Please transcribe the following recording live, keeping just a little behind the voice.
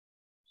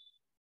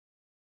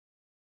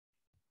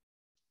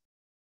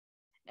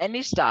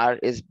Any star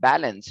is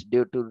balanced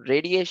due to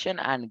radiation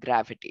and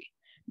gravity.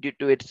 Due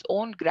to its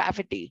own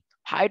gravity,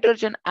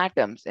 hydrogen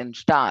atoms in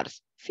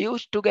stars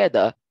fuse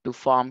together to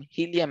form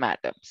helium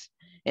atoms.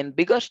 In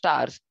bigger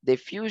stars, they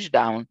fuse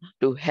down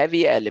to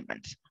heavy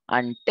elements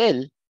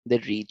until they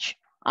reach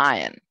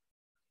iron.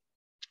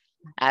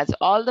 As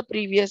all the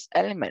previous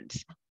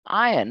elements,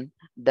 iron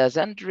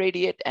doesn't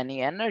radiate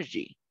any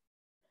energy.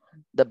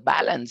 The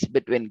balance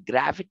between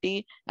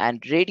gravity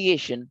and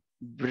radiation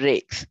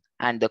breaks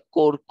and the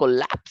core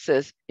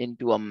collapses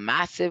into a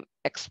massive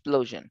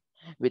explosion,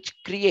 which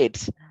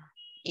creates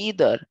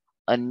either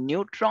a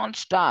neutron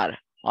star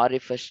or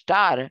if a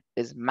star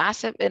is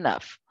massive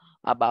enough,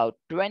 about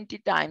 20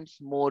 times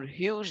more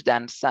huge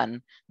than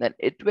sun, then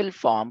it will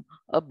form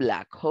a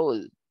black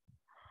hole.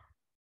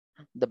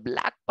 The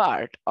black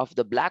part of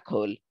the black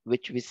hole,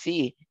 which we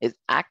see, is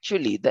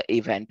actually the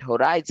event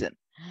horizon.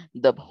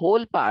 The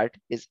whole part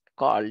is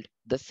called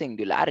the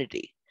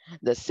singularity.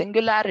 The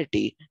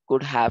singularity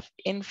could have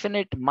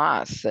infinite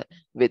mass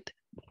with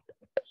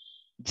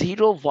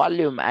zero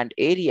volume and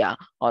area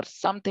or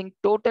something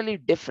totally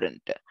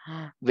different,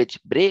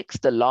 which breaks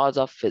the laws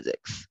of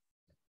physics.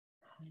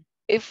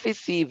 If we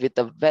see with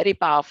a very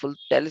powerful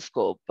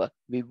telescope,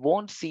 we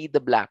won't see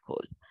the black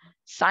hole.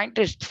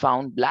 Scientists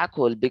found black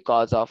hole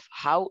because of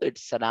how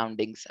its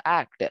surroundings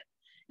act.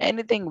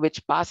 Anything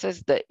which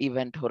passes the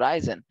event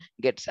horizon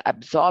gets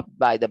absorbed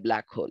by the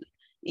black hole,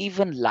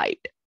 even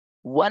light.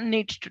 One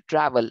needs to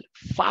travel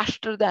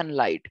faster than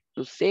light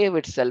to save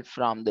itself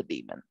from the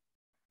demon.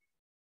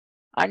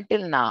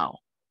 Until now,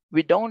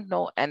 we don't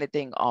know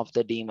anything of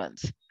the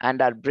demons,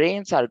 and our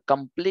brains are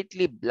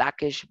completely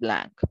blackish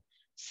blank.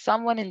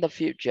 Someone in the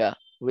future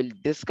will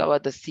discover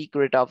the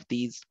secret of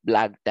these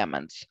black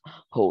demons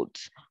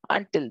holds.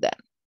 Until then,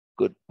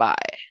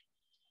 goodbye.